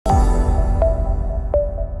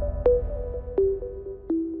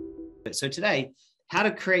it. So today, how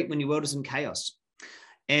to create when your world is in chaos.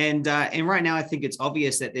 And right now, I think it's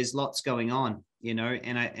obvious that there's lots going on, you know,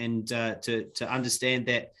 and to understand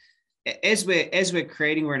that as we're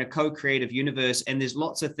creating, we're in a co-creative universe, and there's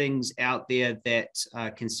lots of things out there that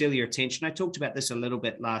can steal your attention. I talked about this a little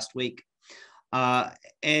bit last week,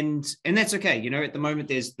 and that's okay. You know, at the moment,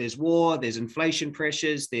 there's war, there's inflation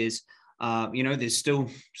pressures, there's you know, there's still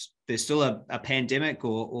a pandemic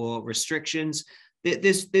or restrictions.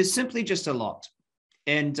 There's simply just a lot.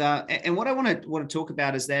 And what I want to talk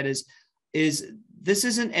about is this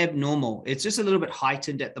isn't abnormal. It's just a little bit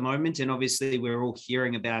heightened at the moment. And obviously we're all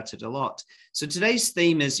hearing about it a lot. So today's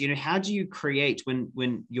theme is, you know, how do you create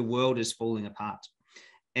when your world is falling apart?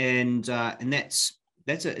 And it's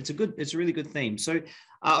a really good theme. So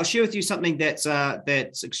I'll share with you something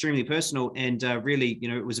that's extremely personal and really, you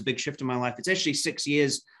know, it was a big shift in my life. It's actually 6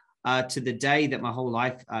 years to the day that my whole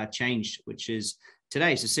life changed, which is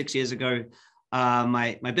today. So 6 years ago,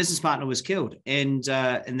 my business partner was killed, and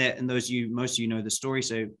most of you know the story.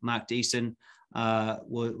 So Mark Deason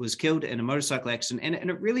was killed in a motorcycle accident, and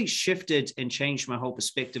it really shifted and changed my whole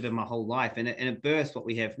perspective in my whole life, and it birthed what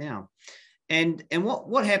we have now. And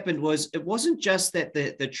what happened was, it wasn't just that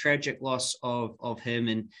the tragic loss of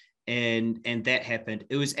him and that happened.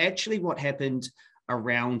 It was actually what happened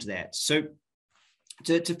around that. So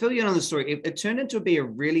to fill you in on the story, it turned into be a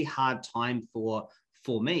really hard time for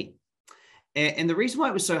me. And the reason why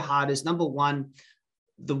it was so hard is, number one,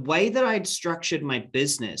 the way that I'd structured my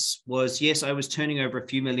business was, yes, I was turning over a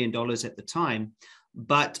few $1 million at the time,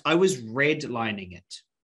 but I was redlining it.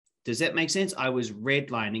 Does that make sense? I was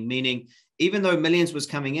redlining, meaning even though millions was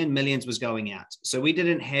coming in, millions was going out. So we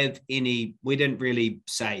didn't really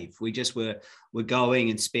save. We just were going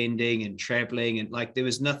and spending and traveling, and like there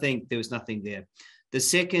was nothing there. The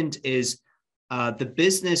second is, the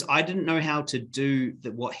business, I didn't know how to do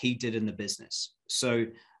what he did in the business. So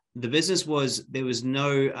the business there was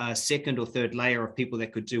no second or third layer of people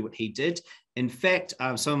that could do what he did. In fact,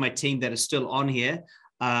 some of my team that are still on here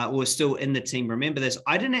or still in the team, remember this,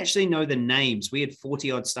 I didn't actually know the names. We had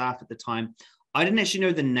 40 odd staff at the time. I didn't actually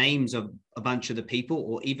know the names of a bunch of the people,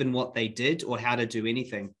 or even what they did or how to do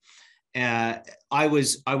anything. I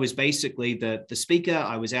was basically the speaker.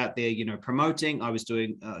 I was out there, you know, promoting. I was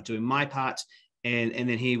doing my part, and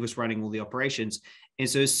then he was running all the operations. And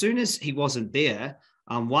so as soon as he wasn't there,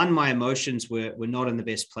 one, my emotions were not in the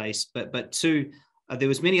best place, but two, there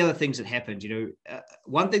was many other things that happened. You know,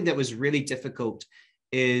 one thing that was really difficult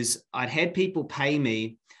is I'd had people pay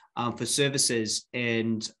me for services,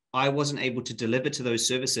 and I wasn't able to deliver to those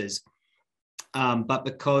services. But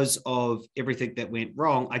because of everything that went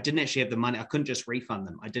wrong, I didn't actually have the money. I couldn't just refund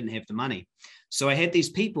them. I didn't have the money. So I had these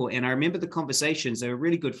people, and I remember the conversations. They were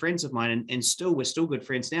really good friends of mine, and we're still good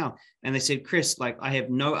friends now. And they said, Chris, like, I have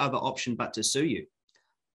no other option but to sue you.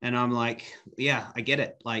 And I'm like, yeah, I get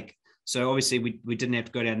it. Like, so obviously we didn't have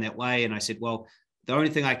to go down that way. And I said, well, the only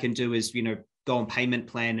thing I can do is, you know, go on payment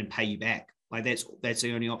plan and pay you back. Like that's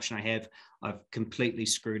the only option I have. I've completely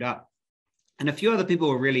screwed up. And a few other people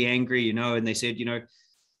were really angry, you know, and they said, you know,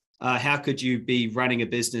 how could you be running a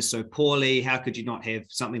business so poorly? How could you not have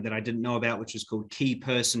something that I didn't know about, which was called key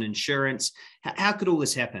person insurance? How could all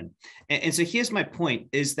this happen? And so here's my point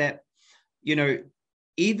is that, you know,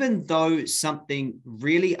 even though something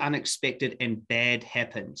really unexpected and bad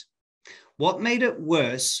happened, what made it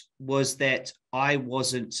worse was that I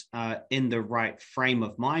wasn't in the right frame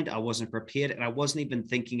of mind. I wasn't prepared, and I wasn't even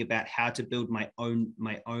thinking about how to build my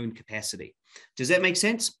own capacity. Does that make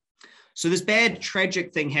sense? So this bad,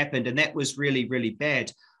 tragic thing happened, and that was really, really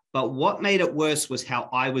bad. But what made it worse was how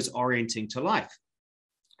I was orienting to life.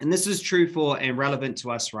 And this is true for and relevant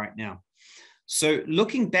to us right now. So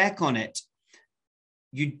looking back on it,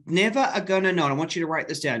 you never are going to know, and I want you to write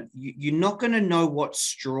this down, you're not going to know what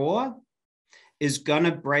straw is going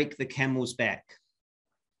to break the camel's back.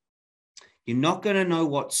 You're not going to know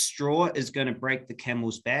what straw is going to break the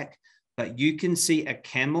camel's back, but you can see a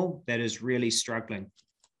camel that is really struggling.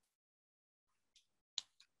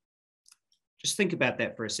 Just think about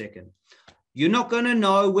that for a second. You're not going to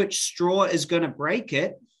know which straw is going to break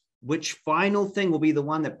it, which final thing will be the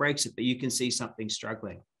one that breaks it, but you can see something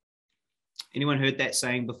struggling. Anyone heard that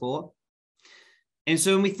saying before? And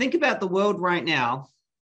so when we think about the world right now,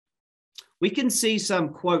 we can see some,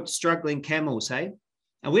 quote, struggling camels, hey?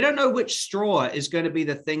 And we don't know which straw is going to be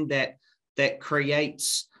the thing that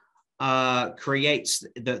creates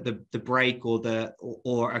the break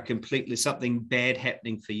or a completely something bad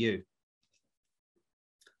happening for you.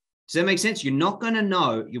 Does that make sense? You're not going to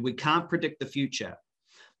know. We can't predict the future.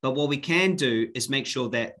 But what we can do is make sure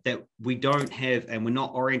that we don't have, and we're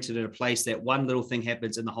not oriented at a place that one little thing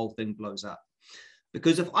happens and the whole thing blows up.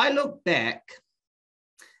 Because if I look back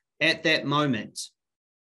at that moment,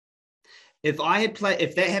 if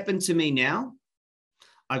that happened to me now,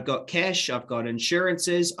 I've got cash, I've got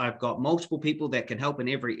insurances, I've got multiple people that can help in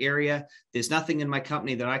every area. There's nothing in my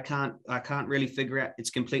company that I can't really figure out. It's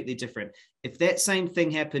completely different. If that same thing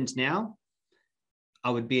happened now, I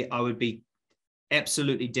would be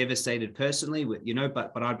absolutely devastated personally,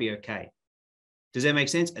 but I'd be okay. Does that make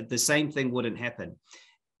sense? The same thing wouldn't happen.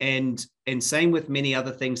 And same with many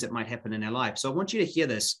other things that might happen in our life. So I want you to hear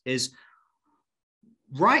this is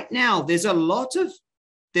right now, there's a lot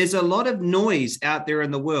of noise out there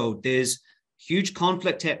in the world. There's huge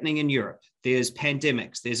conflict happening in Europe. There's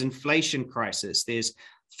pandemics, there's inflation crisis, there's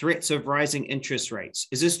threats of rising interest rates.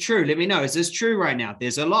 Is this true? Let me know. Is this true right now?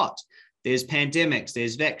 There's a lot. There's pandemics,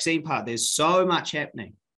 there's vaccine part. There's so much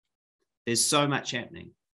happening. There's so much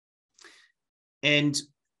happening. And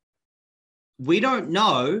we don't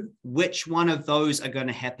know which one of those are going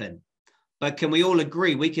to happen. But can we all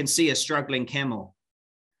agree we can see a struggling camel?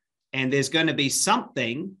 And there's going to be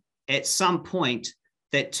something at some point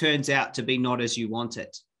that turns out to be not as you want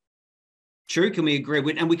it. True? Can we agree?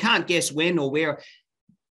 And we can't guess when or where.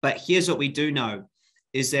 But here's what we do know,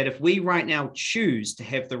 is that if we right now choose to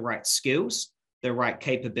have the right skills, the right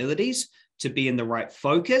capabilities, to be in the right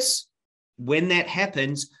focus, when that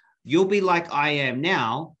happens, you'll be like I am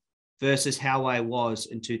now versus how I was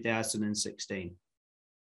in 2016.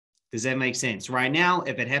 Does that make sense? Right now,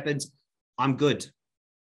 if it happens, I'm good.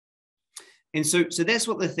 And so that's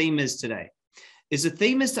what the theme is today. The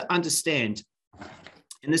theme is to understand,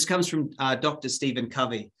 and this comes from Dr. Stephen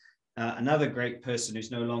Covey, another great person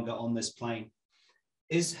who's no longer on this plane,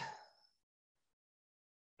 is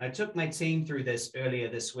I took my team through this earlier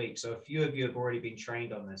this week, so a few of you have already been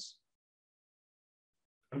trained on this.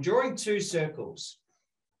 I'm drawing two circles.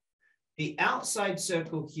 The outside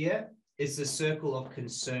circle here is the circle of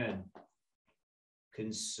concern.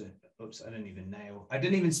 Concern. Oops, I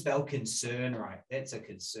didn't even spell concern right. That's a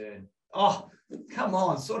concern. Oh, come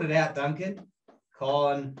on, sort it out, Duncan.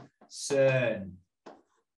 Concern.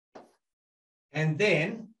 And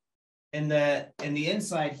then in the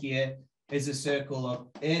inside here is a circle of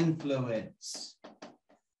influence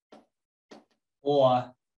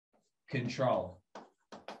or control.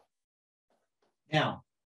 Now,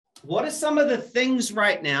 what are some of the things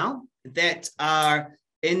right now that are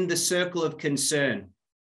in the circle of concern?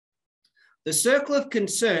 The circle of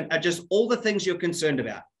concern are just all the things you're concerned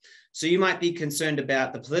about. So you might be concerned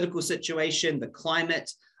about the political situation, the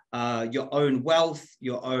climate, your own wealth,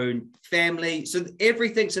 your own family. So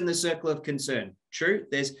everything's in the circle of concern. True?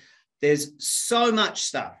 There's so much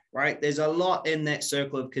stuff, right? There's a lot in that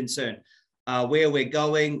circle of concern. Where we're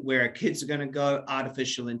going, where our kids are going to go,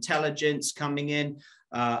 artificial intelligence coming in.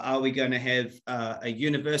 Are we going to have a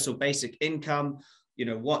universal basic income? You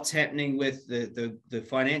know, what's happening with the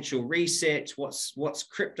financial reset? What's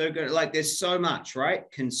crypto going to, like, there's so much, right?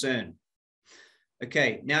 Concern.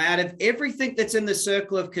 Okay, now out of everything that's in the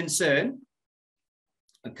circle of concern,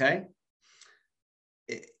 okay,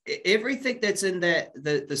 everything that's in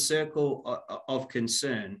the circle of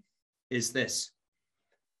concern is this,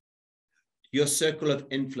 your circle of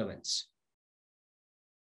influence.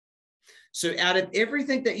 So out of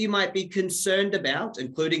everything that you might be concerned about,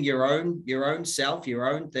 including your own self, your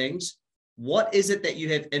own things, what is it that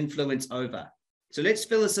you have influence over? So let's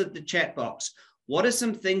fill this in the chat box. What are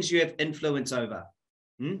some things you have influence over?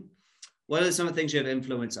 What are some of the things you have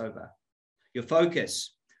influence over? Your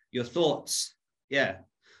focus, your thoughts, yeah.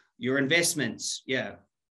 Your investments, yeah.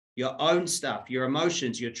 Your own stuff, your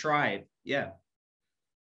emotions, your tribe, yeah.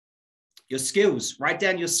 Your skills, write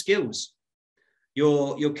down your skills.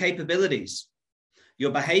 Your capabilities,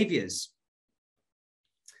 your behaviors.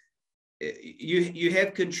 You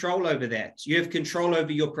have control over that. You have control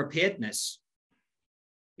over your preparedness.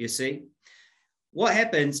 You see, what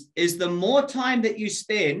happens is the more time that you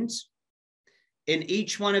spend in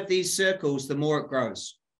each one of these circles, the more it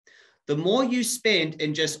grows. The more you spend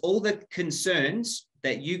in just all the concerns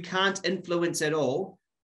that you can't influence at all,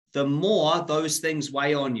 the more those things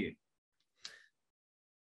weigh on you.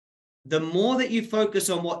 The more that you focus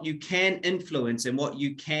on what you can influence and what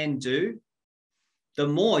you can do, the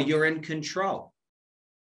more you're in control.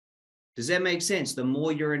 Does that make sense? The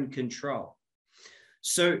more you're in control.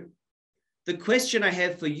 So the question I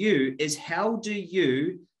have for you is, how do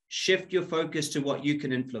you shift your focus to what you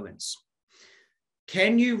can influence?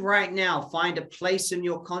 Can you right now find a place in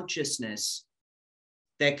your consciousness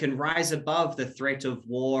that can rise above the threat of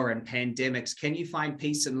war and pandemics? Can you find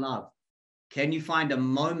peace and love? Can you find a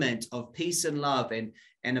moment of peace and love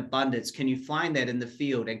and abundance? Can you find that in the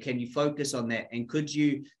field, and can you focus on that? And could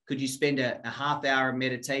you spend a half hour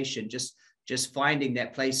meditation just finding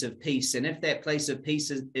that place of peace? And if that place of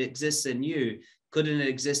peace exists in you, couldn't it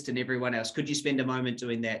exist in everyone else? Could you spend a moment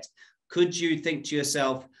doing that? Could you think to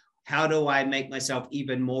yourself, how do I make myself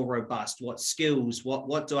even more robust? What skills?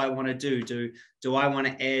 What do I want to do? Do I want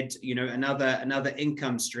to add, another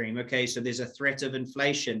income stream? Okay, so there's a threat of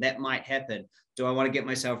inflation that might happen. Do I want to get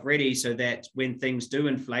myself ready so that when things do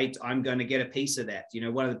inflate, I'm going to get a piece of that?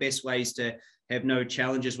 One of the best ways to have no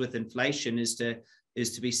challenges with inflation is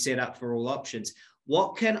to be set up for all options.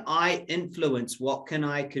 What can I influence? What can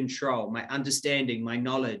I control? My understanding, my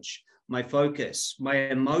knowledge, my focus, my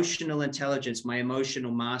emotional intelligence, my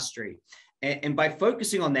emotional mastery. And by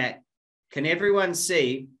focusing on that, can everyone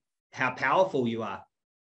see how powerful you are?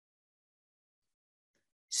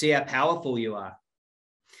 See how powerful you are.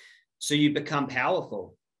 So you become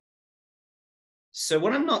powerful. So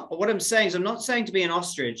what I'm saying is, I'm not saying to be an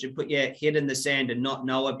ostrich and put your head in the sand and not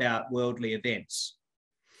know about worldly events.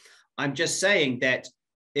 I'm just saying that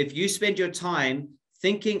if you spend your time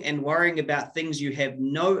thinking and worrying about things you have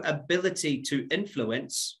no ability to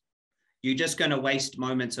influence, you're just going to waste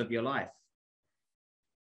moments of your life.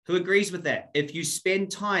 Who agrees with that? If you spend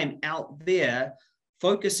time out there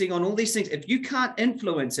focusing on all these things, if you can't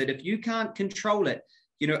influence it, if you can't control it,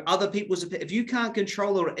 other people's, if you can't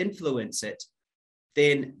control or influence it,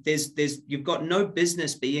 then you've got no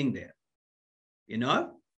business being there.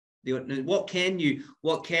 What can you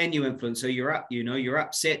influence? So you're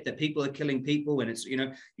upset that people are killing people, and it's,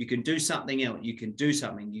 you can do something else. You can do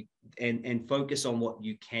something, and focus on what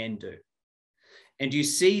you can do. And you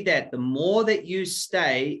see that the more that you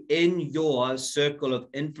stay in your circle of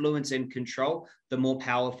influence and control, the more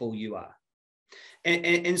powerful you are.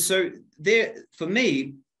 And so there, for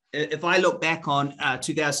me, if I look back on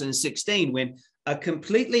 2016, when a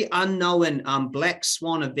completely unknown black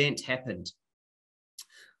swan event happened.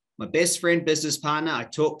 My best friend, business partner, I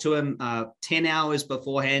talked to him 10 hours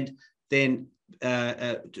beforehand. Then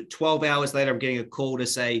 12 hours later, I'm getting a call to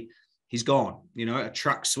say he's gone. A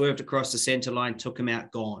truck swerved across the center line, took him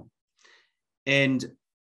out, gone. And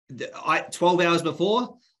 12 hours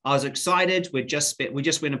before, I was excited. We just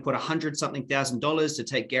went and put $100,000 to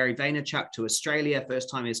take Gary Vaynerchuk to Australia. First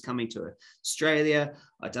time he was coming to Australia.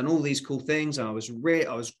 I'd done all these cool things. And I was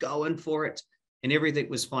going for it, and everything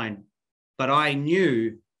was fine. But I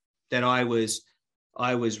knew that I was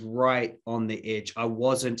right on the edge. I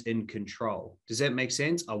wasn't in control. Does that make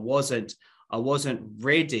sense? I wasn't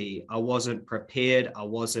ready. I wasn't prepared. I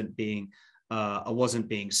wasn't being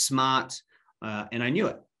smart, and I knew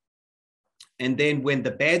it. And then when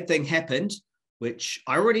the bad thing happened, which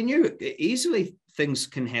I already knew easily things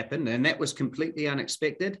can happen, and that was completely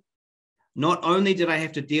unexpected. Not only did I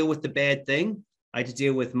have to deal with the bad thing, I had to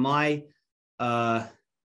deal with my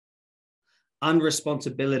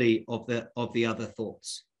unresponsibility of the other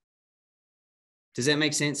thoughts. Does that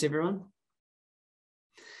make sense, everyone?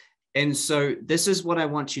 And so this is what I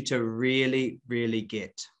want you to really, really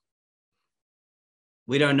get.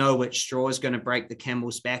 We don't know which straw is going to break the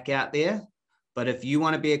camel's back out there, but if you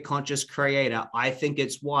want to be a conscious creator, I think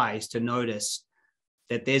it's wise to notice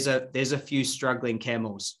that there's a few struggling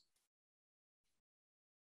camels.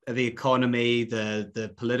 The economy,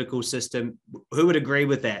 the political system. Who would agree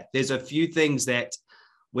with that? There's a few things that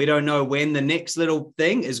we don't know when the next little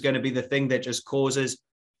thing is going to be the thing that just causes.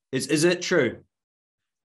 Is it true?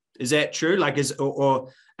 Is that true? Or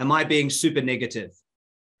am I being super negative?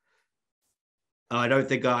 I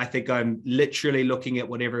think I'm literally looking at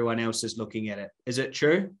what everyone else is looking at it. Is it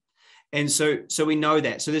true? And so we know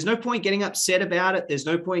that. So there's no point getting upset about it. There's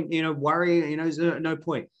no point, worrying, there's no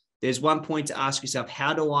point. There's one point to ask yourself,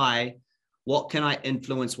 what can I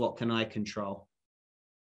influence? What can I control?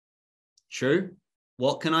 True.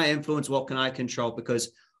 What can I influence? What can I control?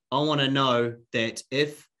 Because I want to know that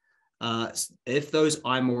if those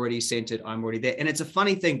I'm already centered, I'm already there. And it's a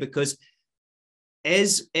funny thing because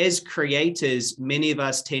as creators, many of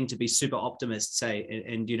us tend to be super optimists,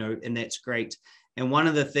 and that's great. And one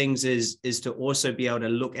of the things is to also be able to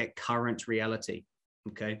look at current reality.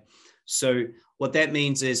 Okay. So what that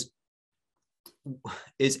means is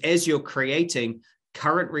as you're creating,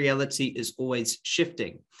 current reality is always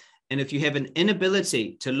shifting. And if you have an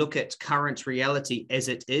inability to look at current reality as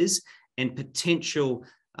it is and potential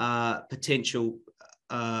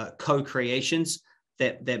co-creations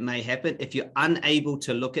that may happen, if you're unable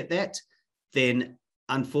to look at that, then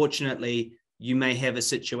unfortunately you may have a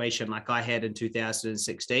situation like I had in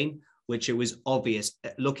 2016, which it was obvious.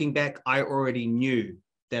 Looking back, I already knew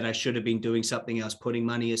that I should have been doing something else, putting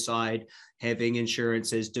money aside, having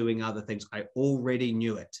insurances, doing other things. I already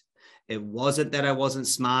knew it. It wasn't that I wasn't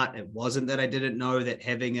smart. It wasn't that I didn't know that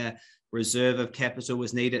having a reserve of capital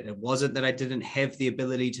was needed. It wasn't that I didn't have the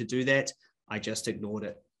ability to do that. I just ignored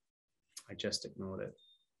it. I just ignored it.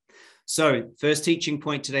 So first teaching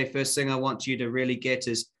point today, first thing I want you to really get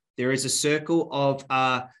is there is a circle of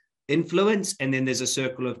influence, and then there's a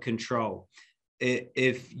circle of control.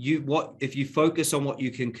 If you focus on what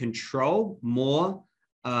you can control more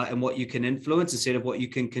and what you can influence instead of what you're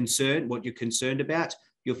concerned about,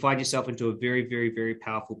 you'll find yourself into a very, very, very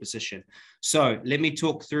powerful position. So let me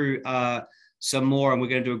talk through some more, and we're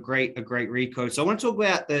going to do a great recode. So I want to talk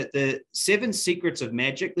about the 7 secrets of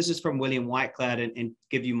magic. This is from William Whitecloud, and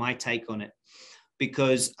give you my take on it,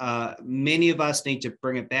 because many of us need to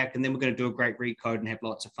bring it back, and then we're going to do a great recode and have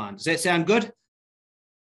lots of fun. Does that sound good?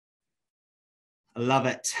 I love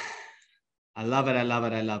it. I love it. I love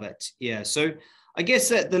it. I love it. Yeah. So I guess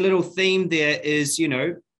that the little theme there is,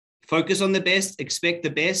 focus on the best, expect the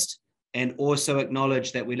best, and also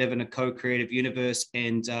acknowledge that we live in a co-creative universe,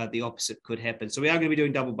 and the opposite could happen. So we are going to be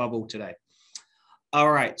doing double bubble today.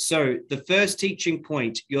 All right. So the first teaching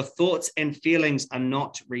point, your thoughts and feelings are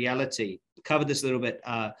not reality. I covered this a little bit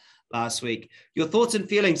last week. Your thoughts and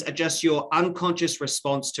feelings are just your unconscious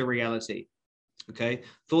response to reality. Okay.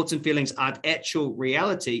 Thoughts and feelings aren't actual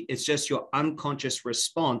reality. It's just your unconscious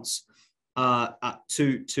response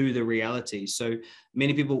to the reality. So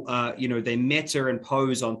many people, they meta and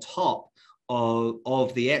pose on top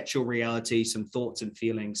of the actual reality, some thoughts and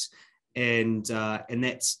feelings. And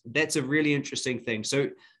that's a really interesting thing. So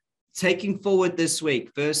taking forward this week,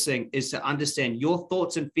 first thing is to understand your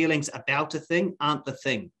thoughts and feelings about a thing aren't the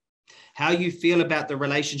thing. How you feel about the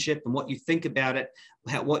relationship and what you think about it,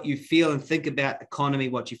 what you feel and think about economy,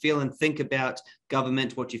 what you feel and think about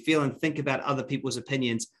government, what you feel and think about other people's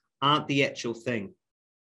opinions aren't the actual thing.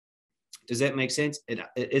 Does that make sense? It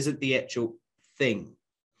isn't the actual thing.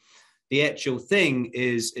 The actual thing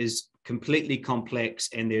is completely complex,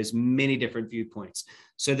 and there's many different viewpoints.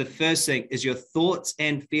 So the first thing is your thoughts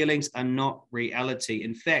and feelings are not reality.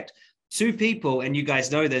 In fact, 2 people, and you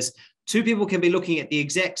guys know this, 2 people can be looking at the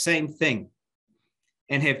exact same thing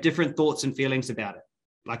and have different thoughts and feelings about it,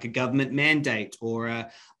 like a government mandate or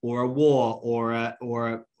a war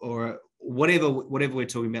or whatever we're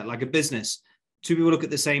talking about, like a business. 2 people look at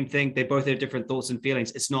the same thing. They both have different thoughts and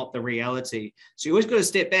feelings. It's not the reality. So you always got to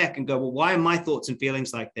step back and go, well, why are my thoughts and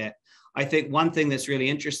feelings like that? I think one thing that's really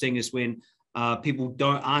interesting is when people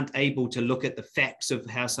aren't able to look at the facts of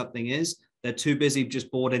how something is. They're too busy just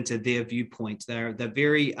bought into their viewpoint. They're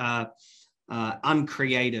very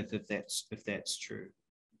uncreative, if that's true.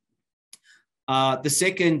 The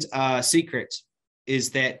second secret is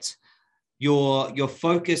that your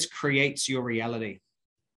focus creates your reality.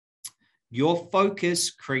 Your focus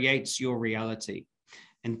creates your reality.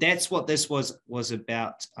 And that's what this was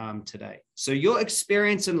about today. So your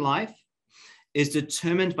experience in life is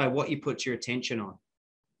determined by what you put your attention on.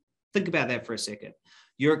 Think about that for a second.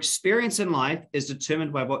 Your experience in life is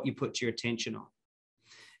determined by what you put your attention on.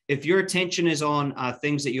 If your attention is on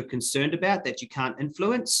things that you're concerned about that you can't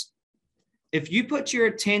influence, if you put your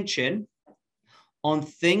attention on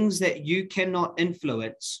things that you cannot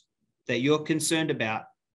influence, that you're concerned about,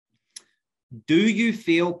 do you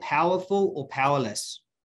feel powerful or powerless?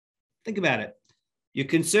 Think about it. You're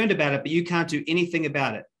concerned about it, but you can't do anything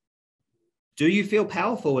about it. Do you feel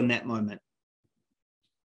powerful in that moment?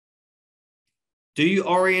 Do you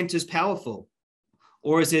orient as powerful?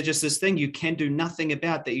 Or is there just this thing you can do nothing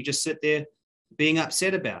about that you just sit there being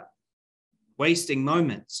upset about, wasting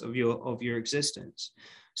moments of your existence?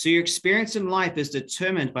 So your experience in life is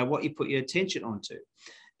determined by what you put your attention onto.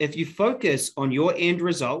 If you focus on your end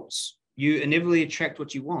results, you inevitably attract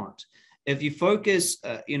what you want. If you focus,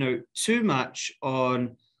 too much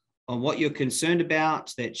on what you're concerned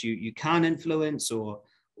about that you can't influence, or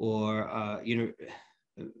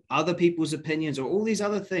other people's opinions, or all these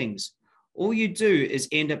other things, all you do is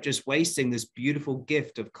end up just wasting this beautiful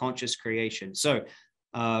gift of conscious creation. So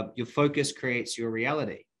your focus creates your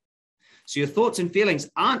reality. So your thoughts and feelings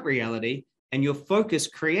aren't reality, and your focus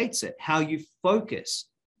creates it. How you focus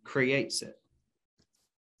creates it.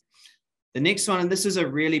 The next one, and this is a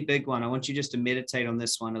really big one. I want you just to meditate on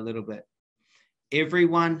this one a little bit.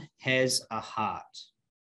 Everyone has a heart.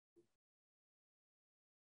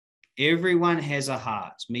 Everyone has a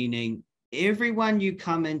heart, meaning everyone you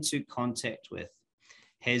come into contact with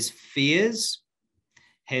has fears,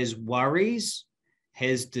 has worries,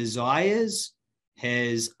 has desires,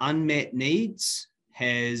 has unmet needs,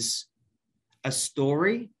 has a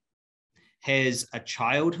story, has a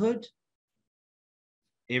childhood.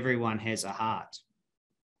 everyone has a heart.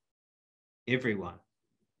 Everyone.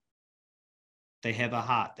 They have a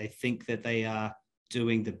heart. They think that they are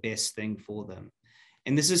doing the best thing for them.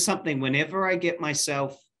 And this is something, whenever I get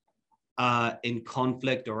myself in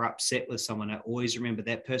conflict or upset with someone, I always remember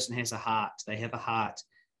that person has a heart. They have a heart,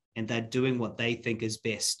 and they're doing what they think is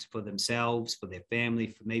best for themselves, for their family,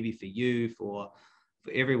 for maybe for you, for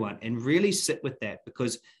everyone. And really sit with that,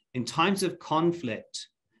 because in times of conflict,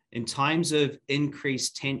 in times of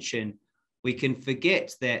increased tension, we can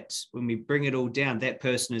forget that when we bring it all down, that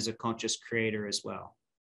person is a conscious creator as well.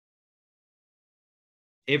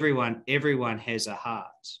 Everyone has a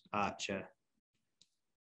heart, Archer.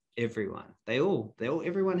 Everyone.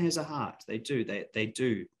 Everyone has a heart. They do. They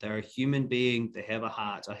do. They're a human being. They have a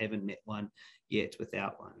heart. I haven't met one yet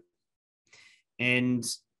without one. And,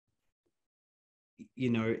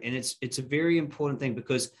 and it's a very important thing,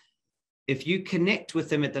 because if you connect with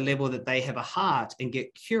them at the level that they have a heart and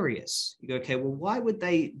get curious, you go, okay, well, why would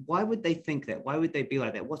they think that? Why would they be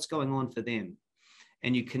like that? What's going on for them?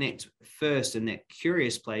 And you connect first in that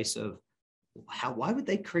curious place of why would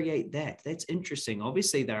they create that? That's interesting.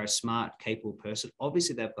 Obviously, they're a smart, capable person.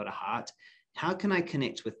 Obviously, they've got a heart. How can I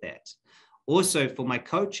connect with that? Also, for my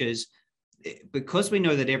coaches, because we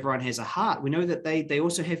know that everyone has a heart, we know that they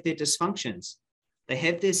also have their dysfunctions. They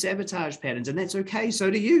have their sabotage patterns, and that's okay. So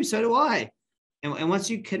do you. So do I. And once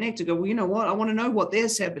you connect and go, well, you know what? I want to know what their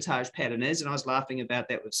sabotage pattern is. And I was laughing about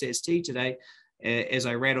that with CST today, as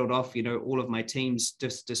I rattled off, all of my team's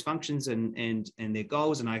dysfunctions and their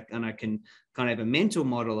goals, and I can kind of have a mental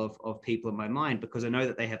model of people in my mind, because I know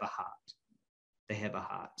that they have a heart. They have a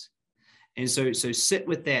heart. And so sit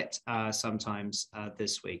with that sometimes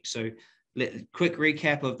this week. So quick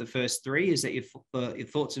recap of the first three is that your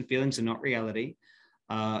thoughts and feelings are not reality.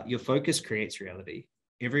 Your focus creates reality.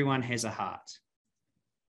 Everyone has a heart.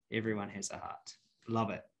 Everyone has a heart. Love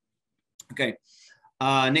it. Okay.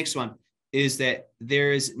 Next one is that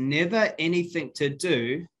there is never anything to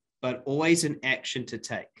do, but always an action to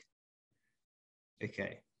take.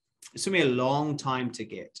 Okay. This took me a long time to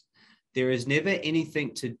get. There is never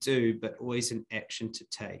anything to do, but always an action to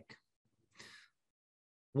take.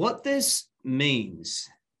 What this means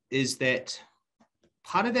is that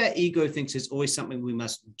part of our ego thinks there's always something we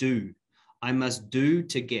must do. I must do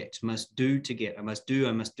to get, must do to get. I must do,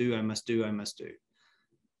 I must do, I must do, I must do.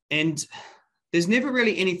 And there's never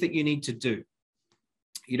really anything you need to do.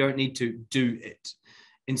 You don't need to do it.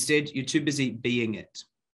 Instead, you're too busy being it.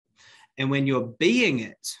 And when you're being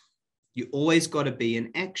it, you always got to be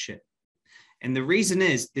in action. And the reason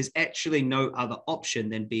is there's actually no other option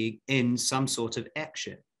than being in some sort of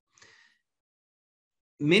action.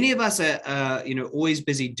 Many of us are, always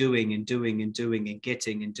busy doing and doing and doing and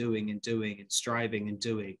getting and doing and doing and striving and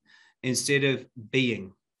doing, instead of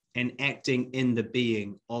being and acting in the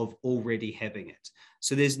being of already having it.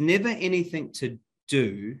 So there's never anything to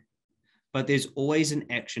do, but there's always an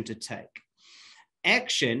action to take.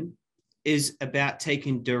 Action is about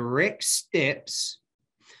taking direct steps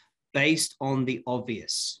based on the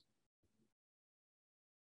obvious.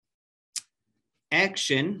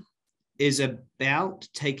 Action is about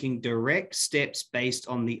taking direct steps based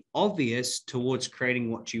on the obvious towards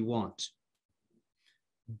creating what you want.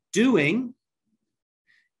 Doing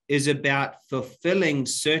is about fulfilling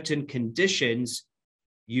certain conditions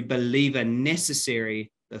you believe are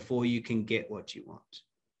necessary before you can get what you want.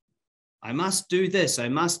 I must do this. I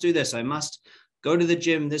must do this. I must go to the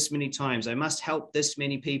gym this many times. I must help this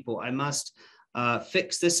many people. I must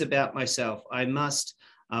fix this about myself. I must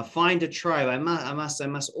find a tribe. I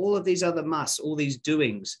must, all of these other musts, all these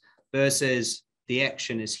doings, versus the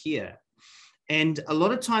action is here. And a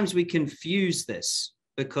lot of times we confuse this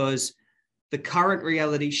because the current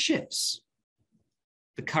reality shifts.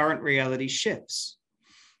 The current reality shifts.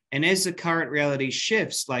 And as the current reality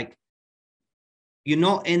shifts, like, you're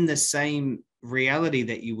not in the same reality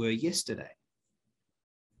that you were yesterday.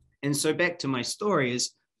 And so back to my story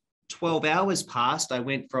is 12 hours passed. I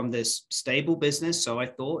went from this stable business, so I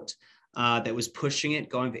thought, that was pushing it,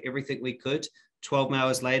 going for everything we could. 12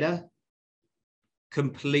 hours later,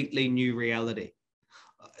 completely new reality.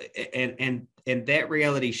 And that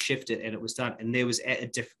reality shifted, and it was done. And there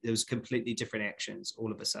was completely different actions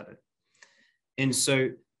all of a sudden. And so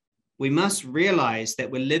we must realize that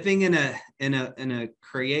we're living in a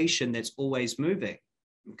creation that's always moving.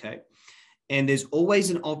 Okay. And there's always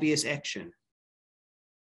an obvious action.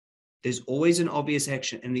 There's always an obvious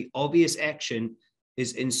action, and the obvious action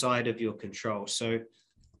is inside of your control. So,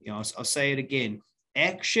 I'll say it again.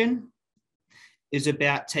 Action is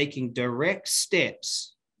about taking direct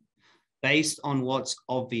steps based on what's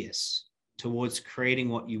obvious towards creating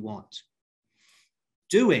what you want.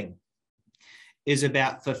 doing is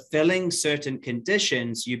about fulfilling certain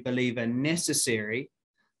conditions you believe are necessary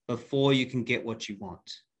before you can get what you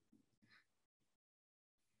want.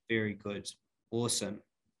 Very good. Awesome.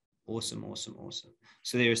 Awesome, awesome, awesome.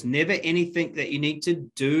 So there is never anything that you need to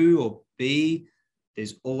do or be.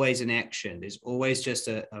 There's always an action. There's always just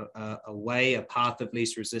a way, a path of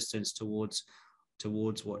least resistance towards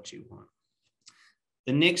what you want.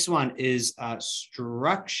 The next one is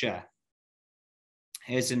structure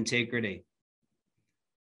has integrity.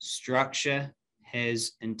 Structure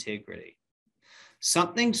has integrity.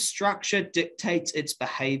 Something structure dictates its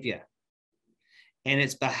behavior, and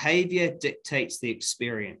its behavior dictates the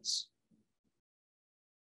experience.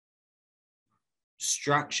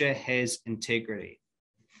 Structure has integrity.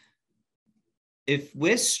 If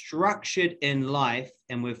we're structured in life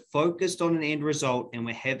and we're focused on an end result and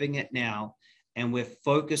we're having it now, and we're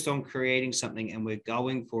focused on creating something and we're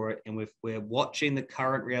going for it, and we're watching the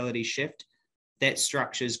current reality shift, that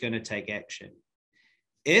structure is going to take action.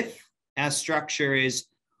 If our structure is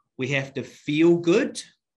we have to feel good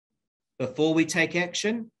before we take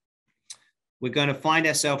action, we're going to find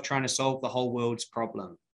ourselves trying to solve the whole world's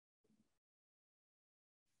problem.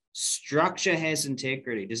 Structure has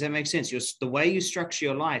integrity. Does that make sense? The way you structure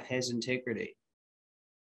your life has integrity.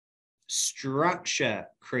 Structure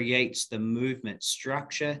creates the movement.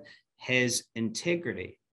 Structure has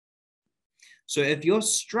integrity. So if your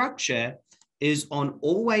structure is on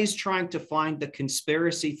always trying to find the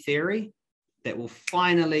conspiracy theory that will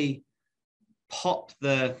finally pop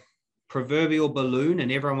the proverbial balloon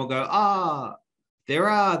and everyone will go,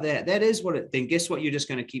 that is what it, then guess what you're just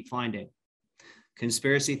going to keep finding?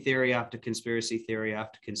 Conspiracy theory after conspiracy theory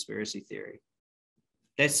after conspiracy theory.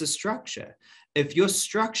 That's the structure. If your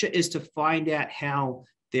structure is to find out how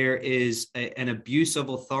there is an abuse of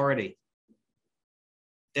authority,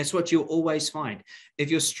 that's what you'll always find.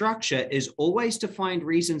 If your structure is always to find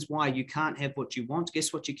reasons why you can't have what you want,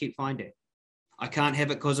 guess what you keep finding? I can't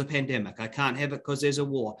have it because of a pandemic. I can't have it because there's a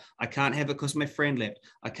war. I can't have it because my friend left.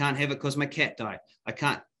 I can't have it because my cat died. I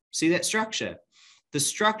can't. See that structure? The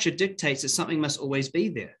structure dictates that something must always be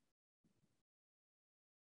there.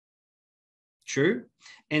 True?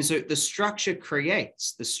 And so the structure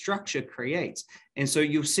creates. And so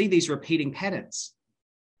you'll see these repeating patterns.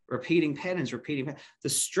 The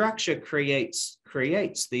structure creates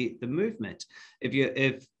the movement.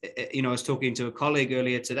 If I was talking to a colleague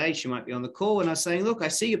earlier today, she might be on the call, and I was saying, look, I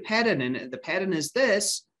see your pattern, and the pattern is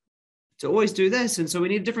this, to always do this. And so we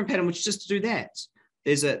need a different pattern, which is just to do that.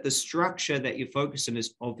 The structure that you focus on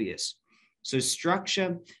is obvious. So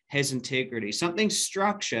structure has integrity. Something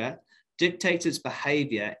structure dictates its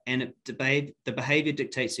behavior, and the behavior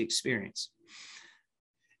dictates the experience.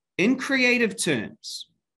 In creative terms,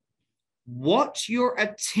 what your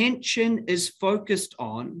attention is focused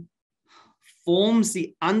on forms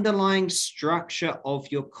the underlying structure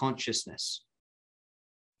of your consciousness.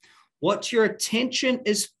 What your attention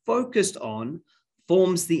is focused on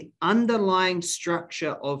forms the underlying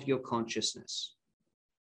structure of your consciousness.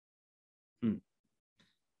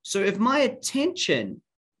 So if my attention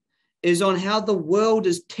is on how the world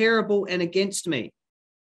is terrible and against me,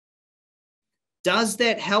 does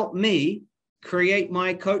that help me create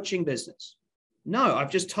my coaching business? No, I've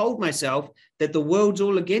just told myself that the world's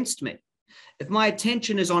all against me. If my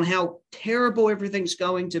attention is on how terrible everything's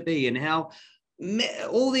going to be and how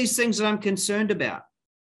all these things that I'm concerned about,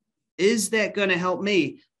 is that going to help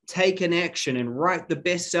me take an action and write the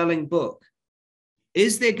best-selling book?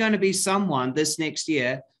 Is there going to be someone this next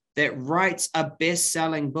year that writes a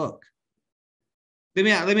best-selling book? Let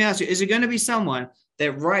me ask you, is there going to be someone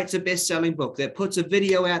that writes a best-selling book, that puts a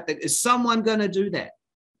video out? That is someone going to do that?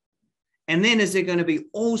 And then is there going to be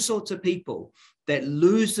all sorts of people that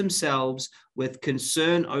lose themselves with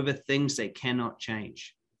concern over things they cannot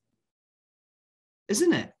change?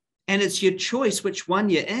 Isn't it? And it's your choice which one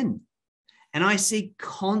you're in. And I see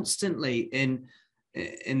constantly in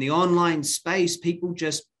the online space, people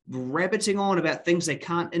just rabbiting on about things they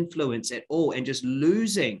can't influence at all, and just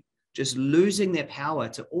losing their power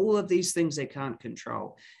to all of these things they can't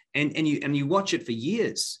control. And you watch it for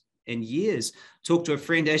years and years. Talk to a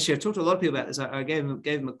friend, actually, I've talked to a lot of people about this. I gave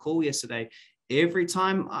him a call yesterday. Every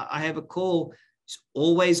time I have a call, he's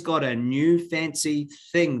always got a new fancy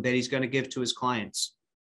thing that he's going to give to his clients.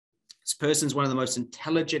 This person's one of the most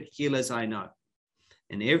intelligent healers I know.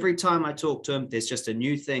 And every time I talk to him, there's just a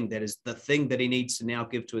new thing that is the thing that he needs to now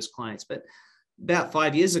give to his clients. But about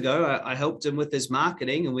 5 years ago, I helped him with his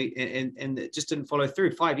marketing, and it just didn't follow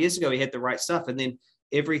through. 5 years ago, he had the right stuff. And then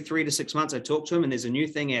every 3 to 6 months, I talk to him, and there's a new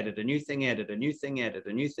thing added, a new thing added, a new thing added,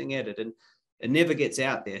 a new thing added. It never gets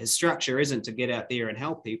out there. His structure isn't to get out there and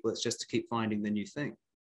help people. It's just to keep finding the new thing.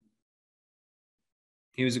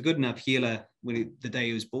 He was a good enough healer the day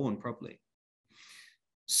he was born, probably.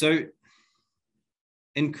 So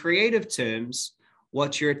in creative terms,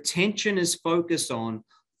 what your attention is focused on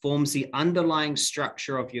forms the underlying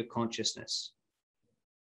structure of your consciousness.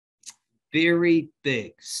 Very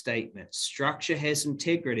big statement. Structure has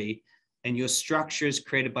integrity, and your structure is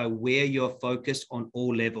created by where you're focused on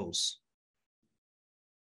all levels.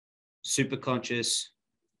 Superconscious,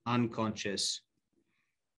 unconscious,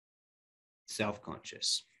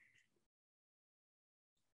 self-conscious.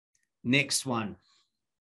 Next one.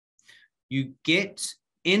 You get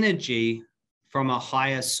energy from a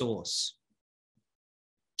higher source.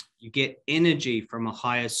 You get energy from a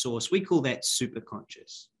higher source. We call that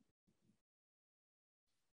superconscious.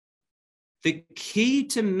 The key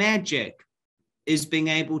to magic is being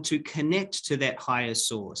able to connect to that higher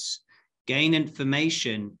source, gain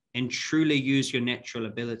information, and truly use your natural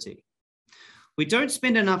ability. We don't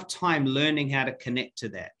spend enough time learning how to connect to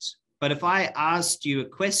that. But if I asked you a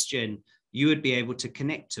question, you would be able to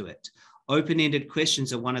connect to it. Open-ended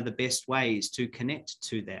questions are one of the best ways to connect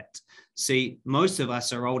to that. See, most of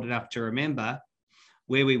us are old enough to remember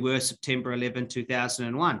where we were September 11,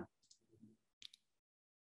 2001.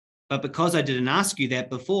 But because I didn't ask you that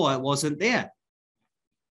before, it wasn't there.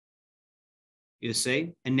 You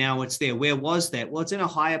see, and now it's there. Where was that? Well, it's in a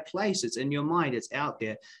higher place. It's in your mind. It's out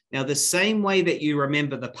there. Now, the same way that you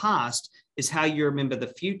remember the past is how you remember the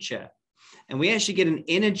future. And we actually get an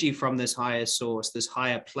energy from this higher source, this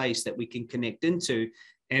higher place that we can connect into.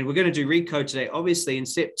 And we're going to do Recode today, obviously. And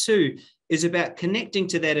step 2 is about connecting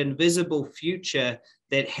to that invisible future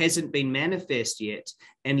that hasn't been manifest yet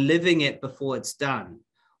and living it before it's done.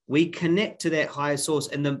 We connect to that higher source.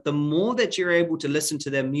 And the more that you're able to listen to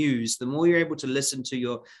their muse, the more you're able to listen to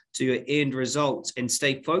your end results and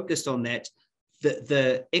stay focused on that,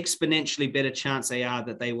 the exponentially better chance they are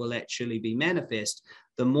that they will actually be manifest.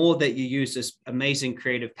 The more that you use this amazing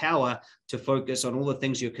creative power to focus on all the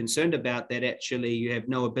things you're concerned about that actually you have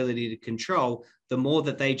no ability to control, the more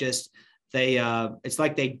that it's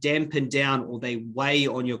like they dampen down or they weigh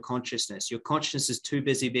on your consciousness. Your consciousness is too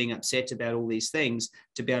busy being upset about all these things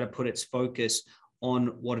to be able to put its focus on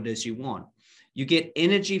what it is you want. You get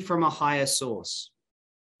energy from a higher source.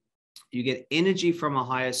 You get energy from a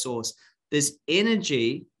higher source. This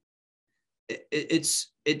energy, it's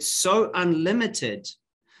so unlimited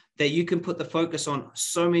that you can put the focus on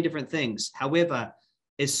so many different things. However,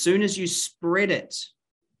 as soon as you spread it,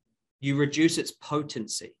 you reduce its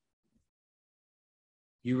potency.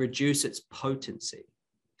 You reduce its potency.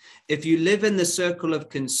 If you live in the circle of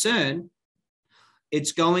concern,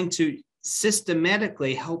 it's going to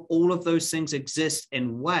systematically help all of those things exist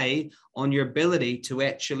and weigh on your ability to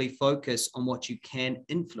actually focus on what you can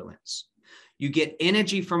influence. You get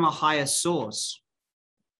energy from a higher source.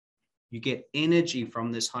 You get energy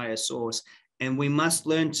from this higher source, and we must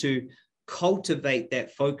learn to cultivate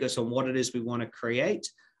that focus on what it is we want to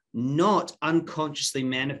create, not unconsciously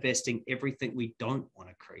manifesting everything we don't want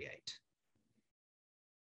to create.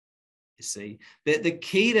 You see, the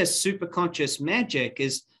key to superconscious magic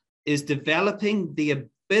is developing the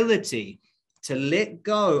ability to let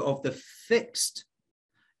go of the fixed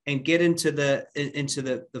and get into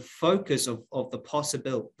the focus of the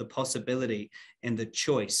possibility and the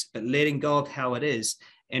choice, but letting go of how it is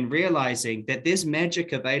and realizing that there's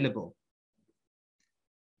magic available.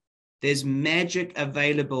 There's magic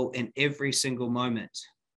available in every single moment.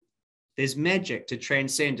 There's magic to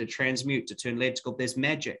transcend, to transmute, to turn lead to gold. There's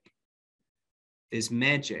magic. There's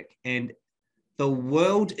magic. And the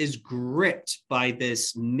world is gripped by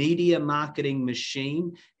this media marketing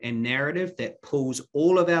machine and narrative that pulls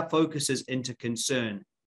all of our focuses into concern.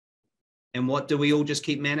 And what do we all just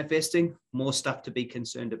keep manifesting? More stuff to be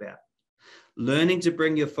concerned about. Learning to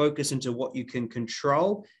bring your focus into what you can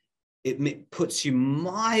control, it puts you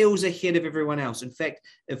miles ahead of everyone else. In fact,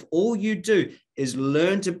 if all you do is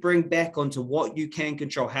learn to bring back onto what you can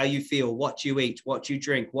control, how you feel, what you eat, what you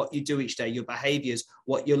drink, what you do each day, your behaviors,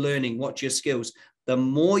 what you're learning, what your skills, the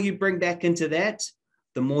more you bring back into that,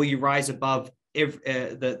 the more you rise above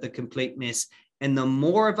the complete mess. And the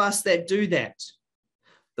more of us that do that,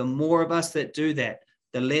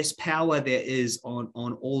 the less power there is on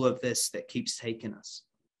all of this that keeps taking us.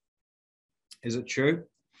 Is it true?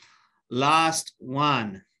 Last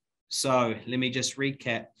one. So let me just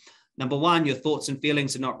recap. Number 1, your thoughts and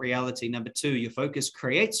feelings are not reality. Number 2, your focus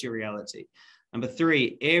creates your reality. Number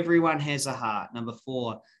 3, everyone has a heart. Number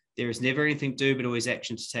 4, there is never anything to do, but always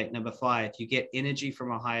action to take. Number 5, you get energy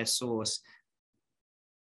from a higher source.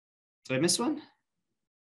 Did I miss one?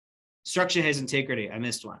 Structure has integrity. I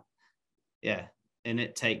missed one. Yeah. And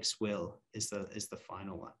it takes will is the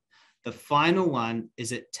final one. The final one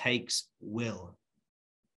is it takes will.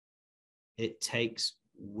 It takes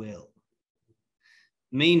will.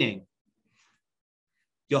 Meaning,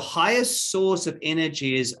 your highest source of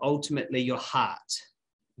energy is ultimately your heart.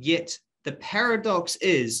 Yet the paradox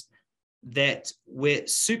is that we're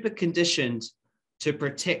super conditioned to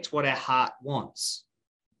protect what our heart wants.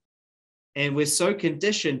 And we're so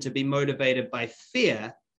conditioned to be motivated by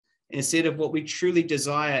fear instead of what we truly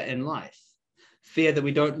desire in life. Fear that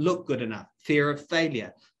we don't look good enough, fear of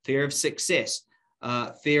failure, fear of success,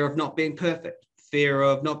 fear of not being perfect, fear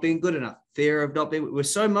of not being good enough, fear of not being, we're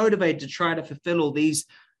so motivated to try to fulfill all these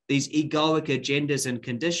egoic agendas and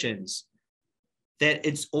conditions that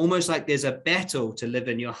it's almost like there's a battle to live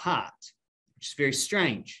in your heart, which is very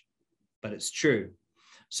strange, but it's true.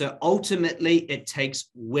 So ultimately it takes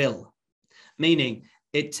will, meaning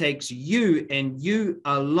it takes you and you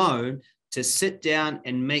alone to sit down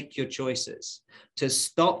and make your choices, to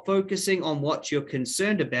stop focusing on what you're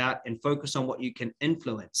concerned about and focus on what you can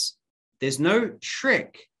influence. There's no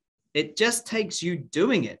trick. It just takes you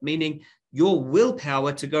doing it, meaning your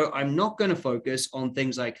willpower to go, I'm not going to focus on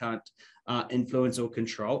things I can't influence or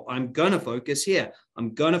control. I'm going to focus here.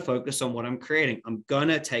 I'm going to focus on what I'm creating. I'm going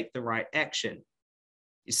to take the right action.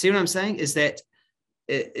 You see what I'm saying? Is that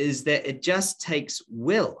it just takes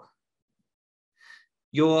will.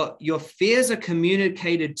 Your fears are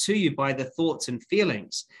communicated to you by the thoughts and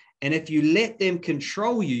feelings. And if you let them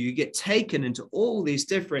control you, you get taken into all these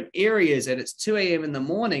different areas and it's 2 a.m. in the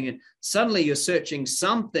morning and suddenly you're searching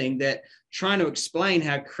something that trying to explain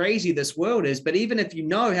how crazy this world is. But even if you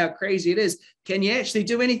know how crazy it is, can you actually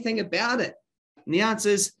do anything about it? And the answer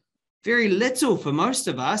is very little for most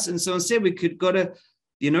of us. And so instead we could got to,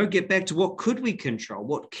 get back to what could we control?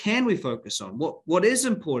 What can we focus on? What is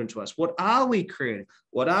important to us? What are we creating?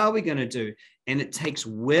 What are we going to do? And it takes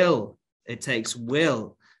will. It takes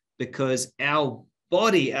will. Because our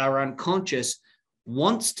body, our unconscious,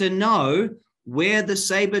 wants to know where the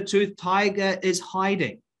saber-toothed tiger is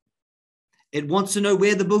hiding. It wants to know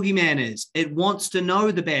where the boogeyman is. It wants to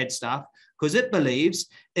know the bad stuff because it believes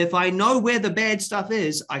if I know where the bad stuff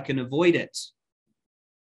is, I can avoid it.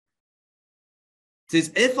 It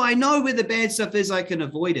says, if I know where the bad stuff is, I can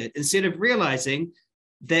avoid it. Instead of realizing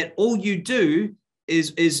that all you do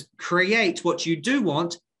is create what you do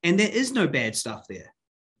want and there is no bad stuff there.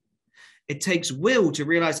 It takes will to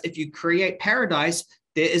realize if you create paradise,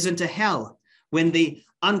 there isn't a hell. When the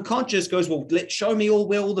unconscious goes, well, show me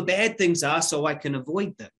where all the bad things are so I can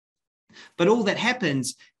avoid them. But all that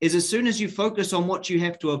happens is as soon as you focus on what you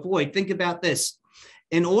have to avoid, think about this.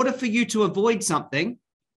 In order for you to avoid something,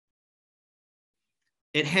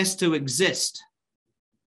 it has to exist.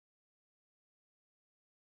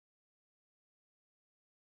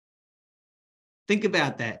 Think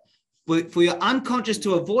about that. For your unconscious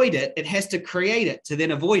to avoid it, it has to create it to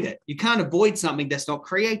then avoid it. You can't avoid something that's not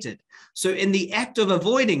created. So in the act of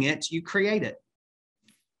avoiding it, you create it.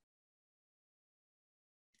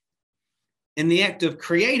 In the act of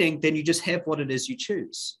creating, then you just have what it is you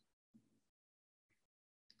choose.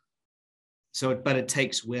 But it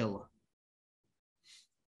takes will.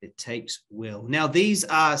 It takes will. Now, these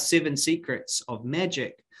are 7 secrets of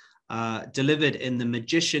magic delivered in the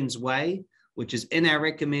Magician's Way, which is in our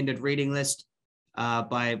recommended reading list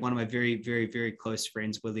by one of my very, very, very close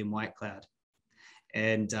friends, William Whitecloud.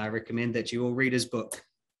 And I recommend that you all read his book.